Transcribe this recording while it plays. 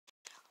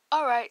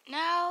Alright,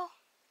 now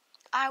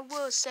I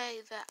will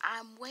say that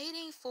I'm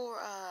waiting for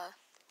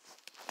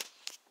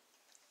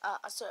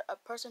a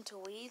person to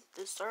leave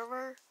the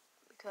server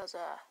because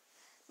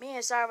me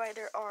and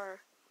Cyrider are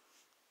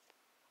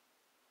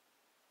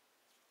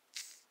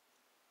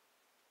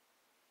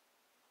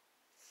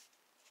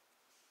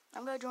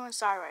I'm gonna join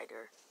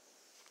Cyrider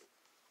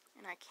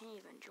and I can't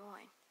even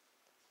join.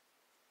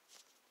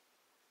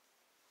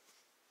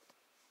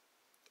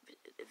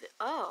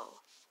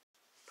 Oh,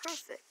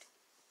 perfect.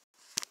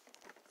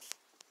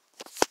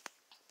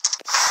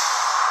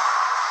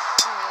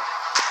 Alright.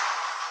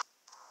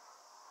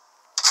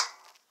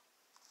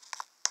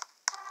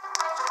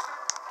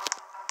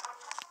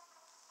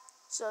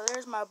 So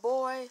there's my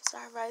boy,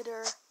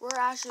 Cyrider. We're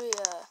actually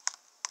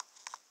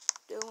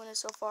doing it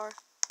so far.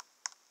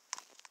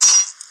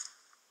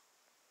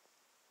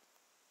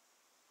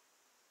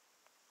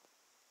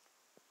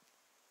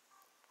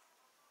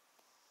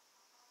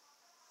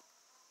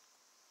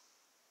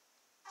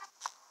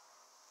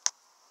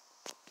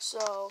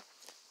 So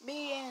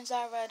me and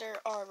Cyrider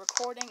are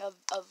recording of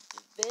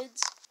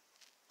vids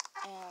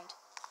and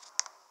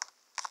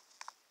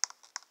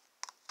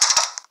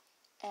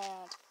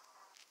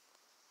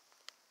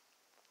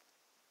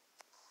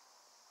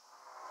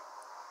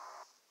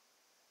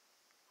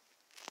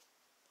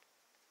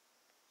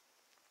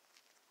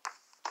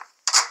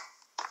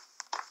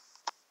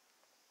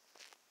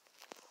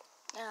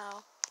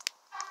now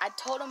I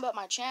told him about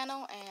my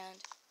channel and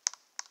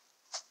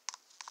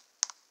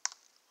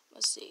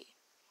let's see.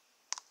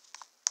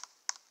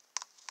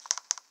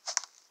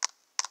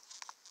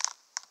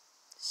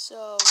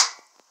 So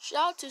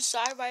shout out to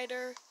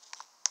Cyrider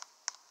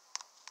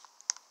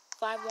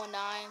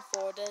 519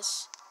 for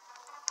this.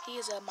 He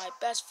is my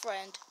best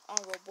friend on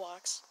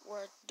Roblox.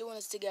 We're doing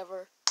this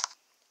together.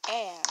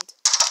 And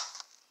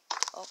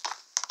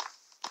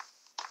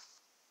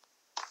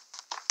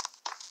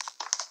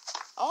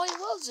oh, he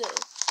loves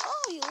it.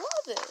 Oh, you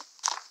love it.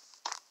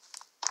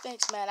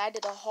 Thanks, man. I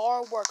did a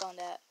hard work on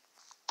that.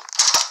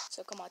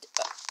 So come on.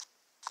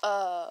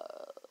 Oh.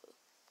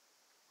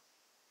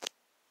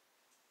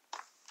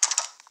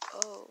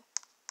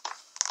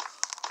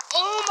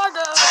 Oh my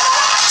god.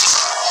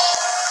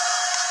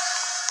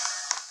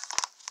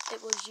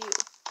 It was you.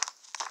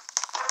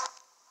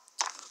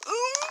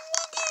 Oh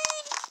my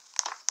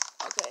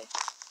god. Okay.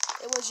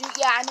 It was you.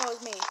 Yeah, I know it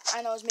was me.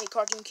 I know it was me,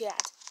 Cartoon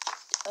Cat.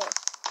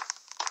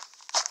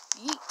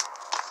 Yeet.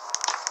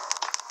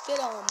 Get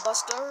on,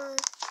 Buster.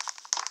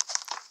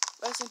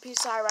 Rest in peace,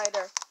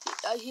 Cyrider.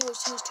 He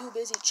was too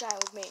busy chatting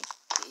with me.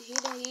 He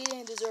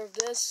didn't deserve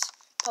this.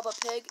 Papa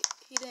Pig.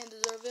 He didn't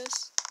deserve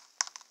this.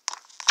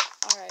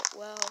 Alright,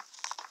 well.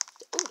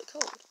 Ooh, the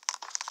code.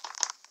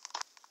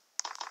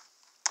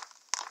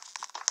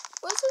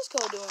 What's this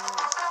code doing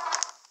here?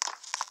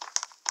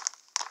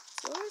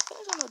 So we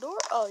finish on the door?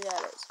 Oh, yeah,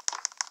 it is.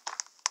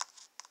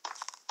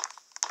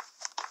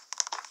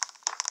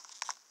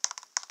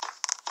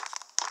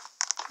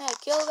 Hey,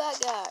 kill that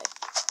guy.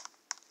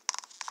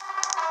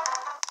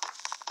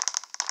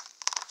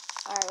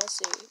 Alright, let's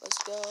see. Let's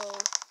go.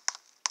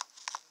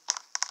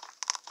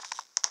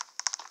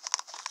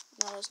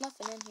 No, there's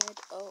nothing in here.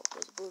 Oh,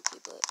 there's a blue key,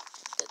 but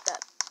get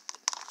that.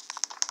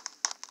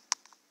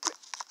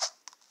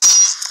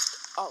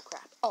 Oh,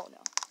 crap. Oh,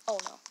 no. Oh,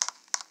 no.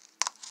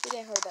 He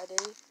didn't hurt that, did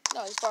he?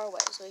 No, he's far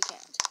away, so he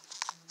can't.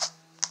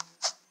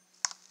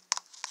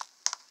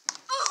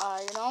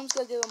 You know, I'm just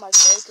gonna give him my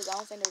fake, because I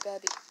don't think they're gonna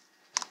be...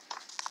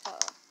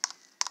 Uh-oh.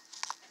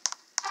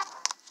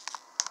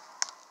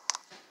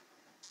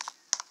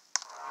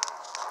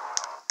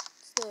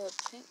 It's the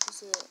pink... Is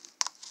the...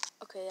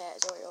 Okay, yeah,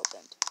 it's already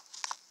opened.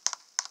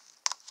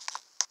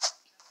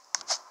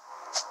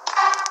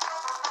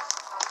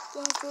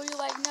 Gonna feel you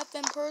like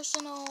nothing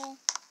personal,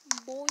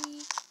 boy.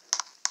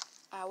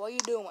 Alright, what are you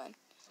doing?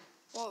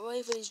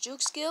 Wait for these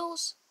juke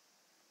skills?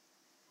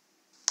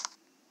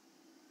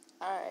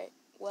 Alright,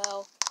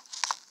 well.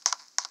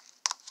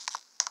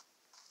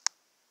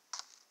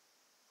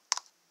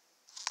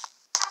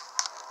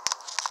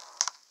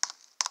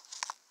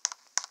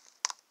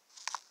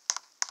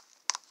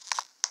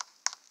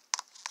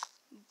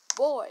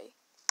 Boy,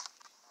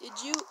 did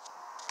you...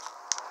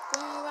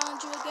 Going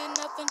around you again,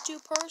 nothing too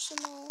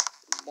personal,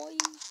 boy.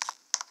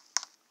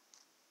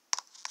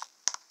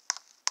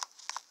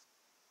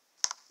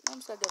 I'm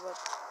just gonna give up.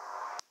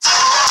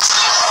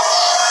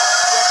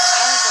 Yep,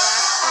 I was the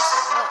last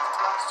person left,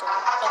 so,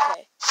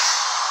 okay.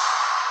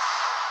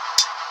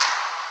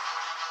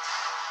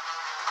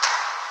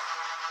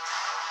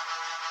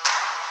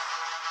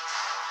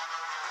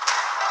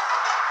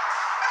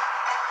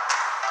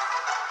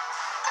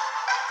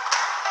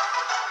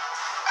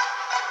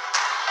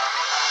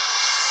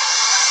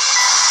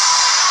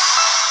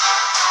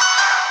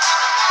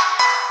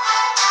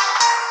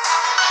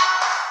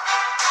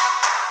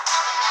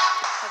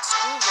 Let's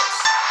do this.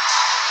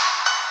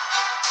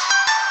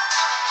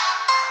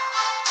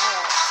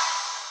 Alright.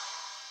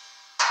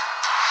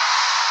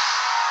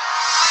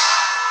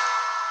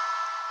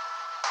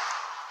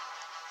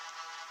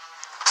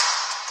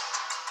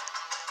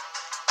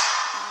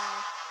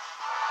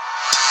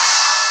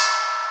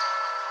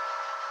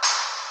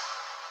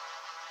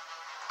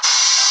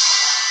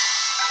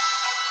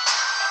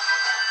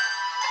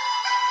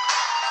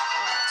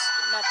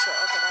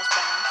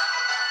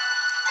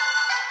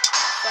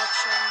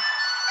 mission.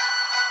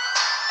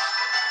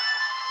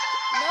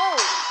 No,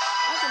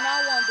 I do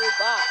not want to do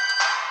bot.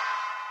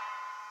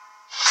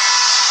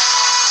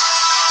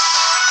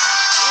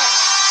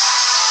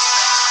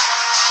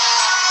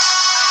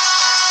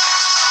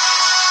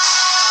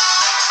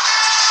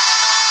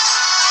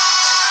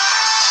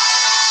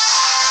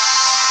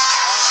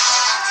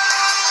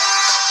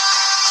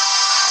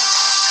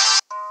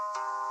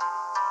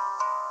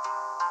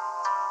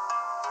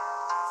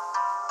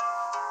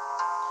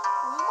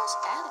 We're almost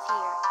out of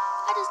here.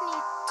 I just need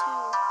to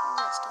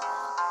rest a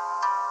little.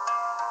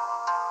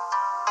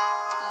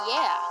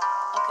 Yeah.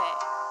 Okay.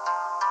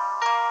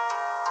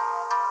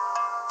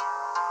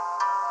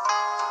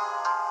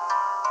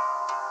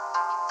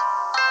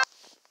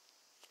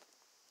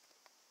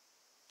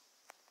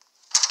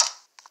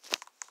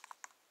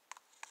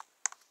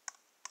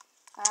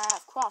 I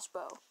have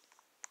crossbow.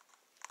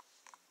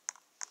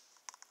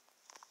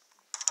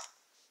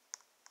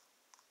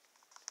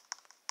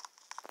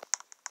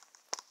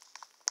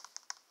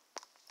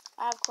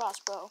 I have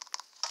crossbow.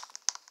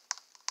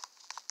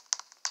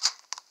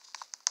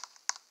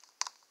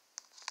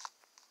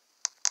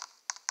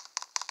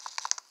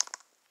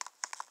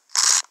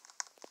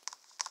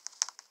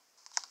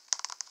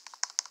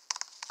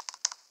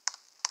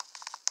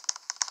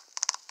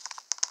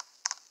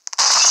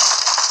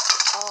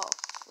 Oh,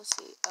 let's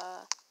see.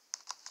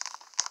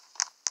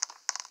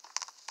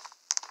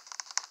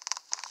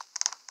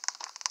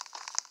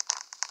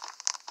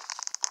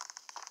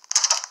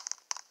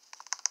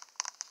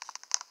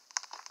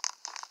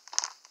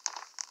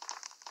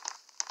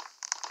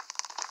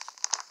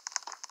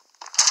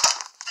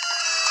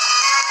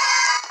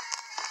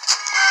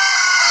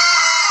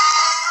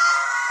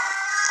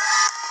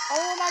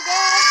 Oh my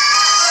god!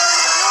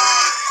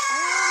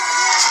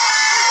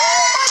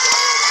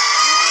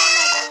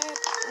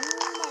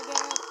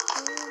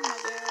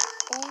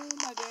 Oh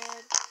my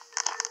god!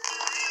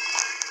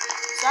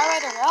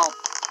 Starrider, help!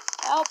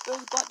 Help!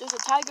 There's a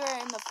tiger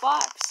and the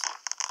fox,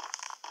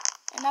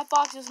 and that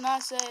fox does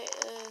not say.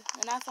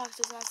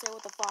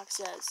 What the fox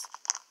says.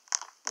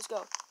 Let's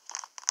go.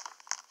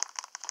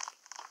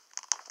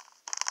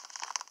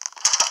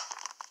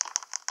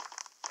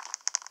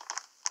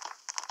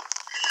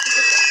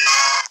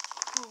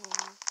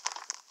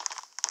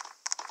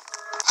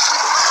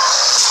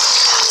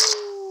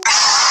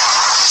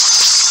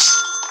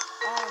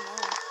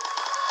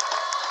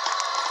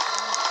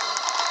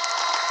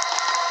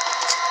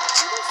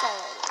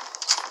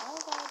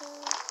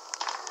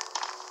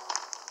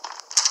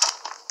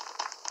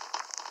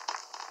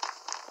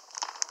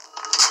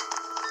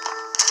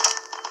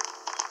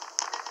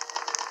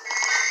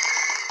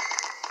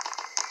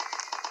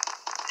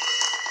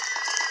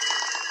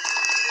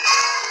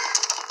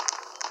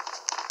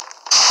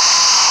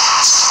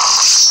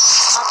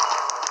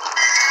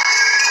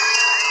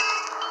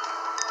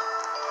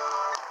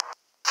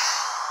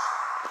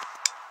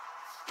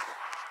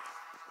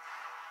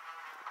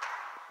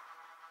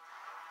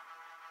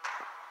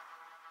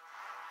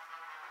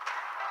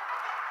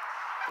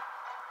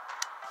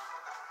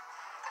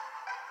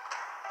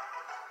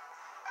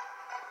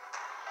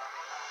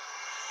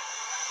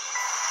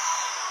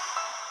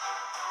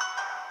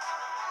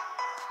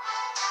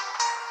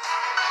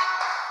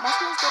 My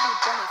screen's gonna be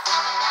bunny from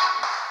now on.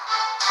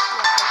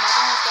 Yeah, because my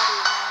bunny's gotta be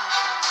now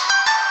from now on.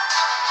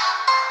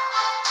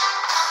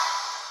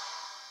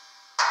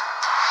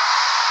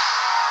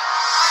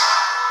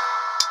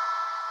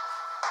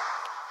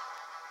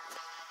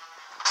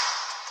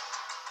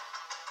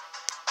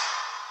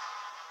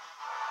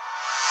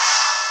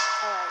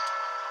 Alright.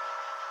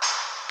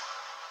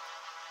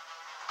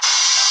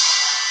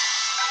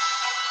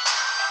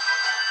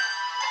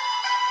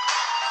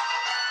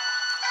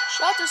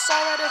 Shout out to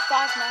Starrider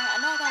 59. I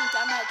know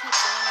I might keep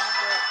saying that,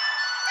 but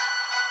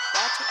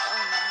shout out to, oh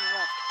no, he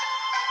left.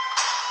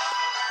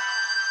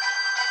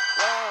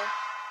 Well,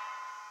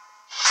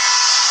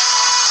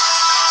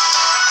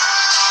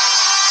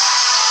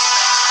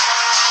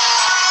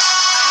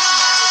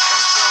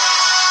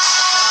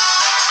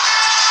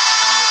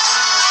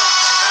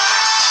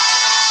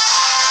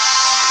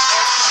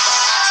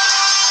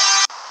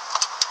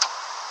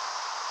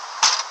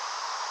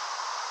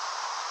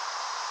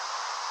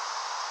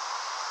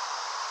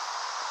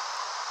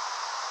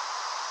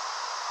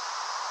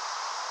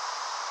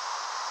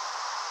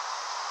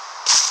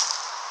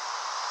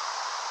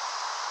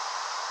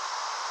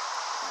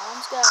 I'm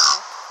just gonna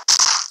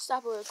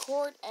stop the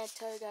record and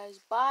tell you guys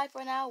bye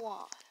for now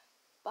on.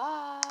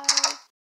 Bye.